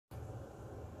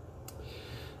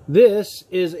This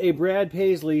is a Brad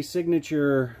Paisley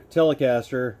Signature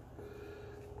Telecaster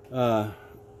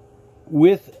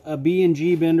with a B and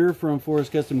G bender from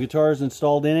Forrest Custom Guitars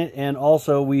installed in it, and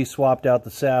also we swapped out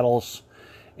the saddles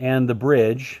and the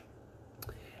bridge.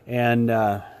 And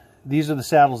these are the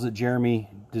saddles that Jeremy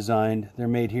designed. They're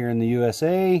made here in the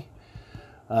USA.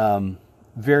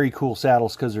 Very cool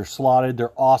saddles because they're slotted.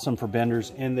 They're awesome for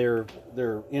benders, and they're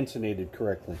insulated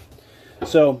correctly.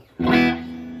 So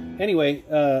anyway,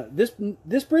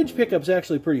 this bridge pickup's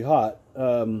actually pretty hot.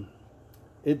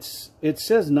 It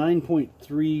says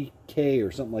 9.3K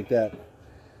or something like that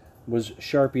was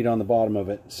sharpied on the bottom of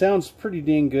it. Sounds pretty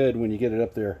dang good when you get it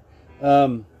up there.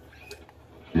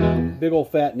 Big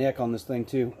old fat neck on this thing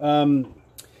too.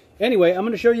 Anyway, I'm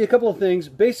going to show you a couple of things.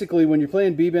 Basically, when you're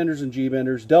playing B benders and G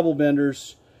benders, double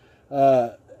benders,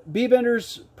 B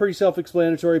benders, pretty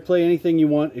self-explanatory. Play anything you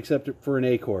want except for an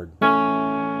A chord.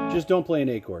 Just don't play an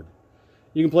A chord.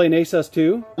 You can play an A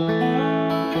sus2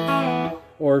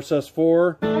 or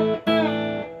sus4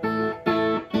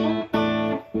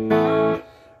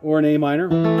 or an A minor.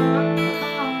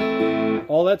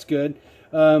 All that's good.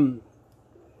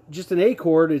 Just an A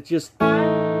chord, it just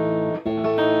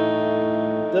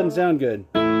doesn't sound good.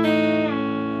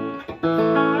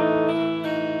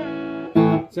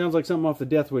 Sounds like something off the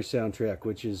Death Wish soundtrack,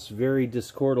 which is very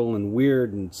discordal and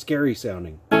weird and scary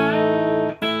sounding.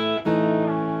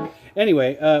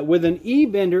 Anyway, with an E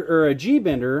bender, or a G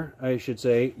bender, I should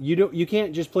say, you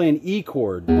can't just play an E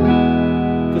chord,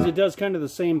 because it does kind of the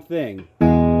same thing.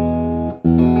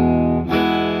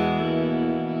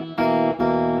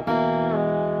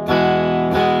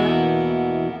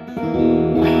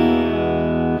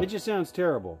 It just sounds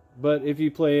terrible. But if you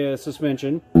play a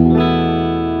suspension,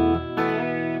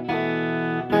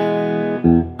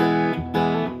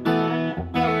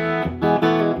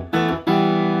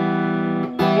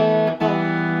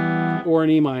 or an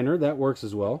E minor, that works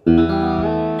as well.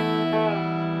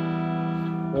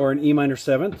 Or an E minor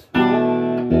 7th.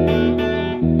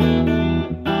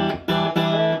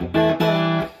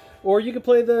 Or you could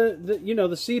play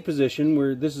the C position,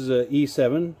 where this is a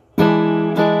E7.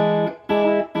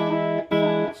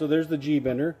 So there's the G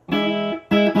bender,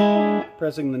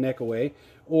 pressing the neck away,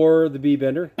 or the B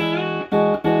bender,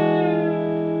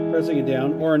 pressing it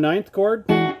down, or a 9th chord.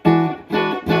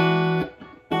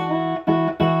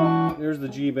 There's the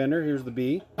G bender, here's the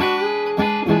B.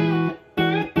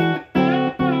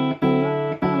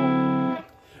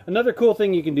 Another cool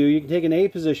thing you can do, you can take an A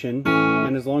position,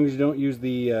 and as long as you don't use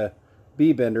the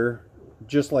B bender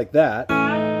just like that,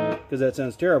 because that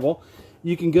sounds terrible,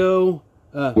 you can go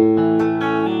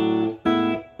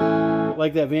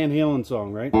like that Van Halen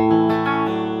song, right?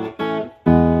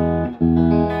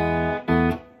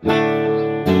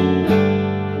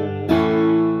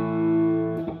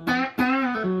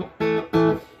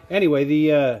 Anyway,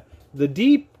 the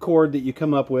D chord that you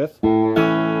come up with,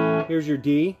 here's your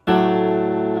D,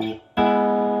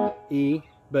 E,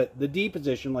 but the D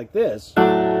position like this,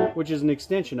 which is an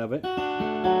extension of it,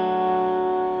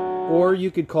 or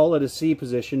you could call it a C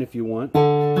position if you want,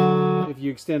 if you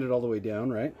extend it all the way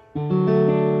down, right?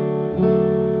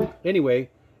 Anyway,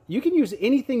 you can use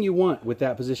anything you want with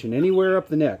that position, anywhere up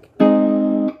the neck.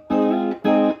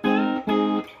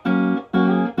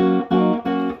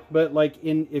 But like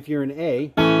if you're an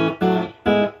A,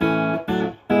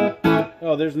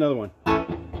 oh, there's another one.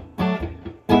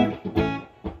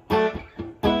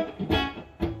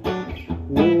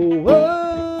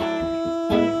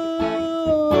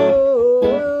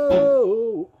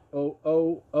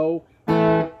 Oh.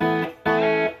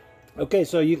 Okay,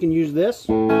 so you can use this.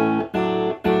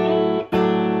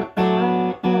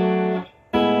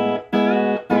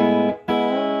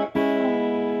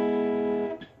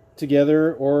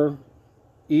 Together, or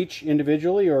each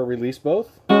individually, or release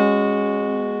both.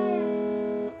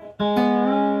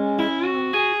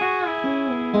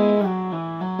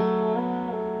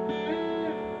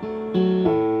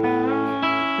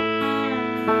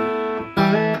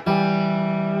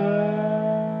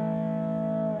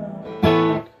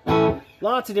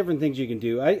 Lots of different things you can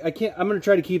do. I'm going to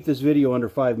try to keep this video under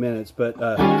 5 minutes, but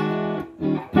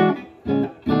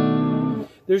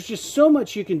there's just so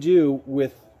much you can do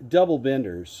with double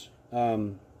benders.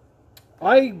 I'm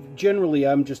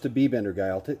just a B bender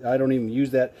guy. I don't even use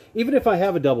that. Even if I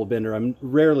have a double bender, I'm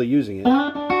rarely using it.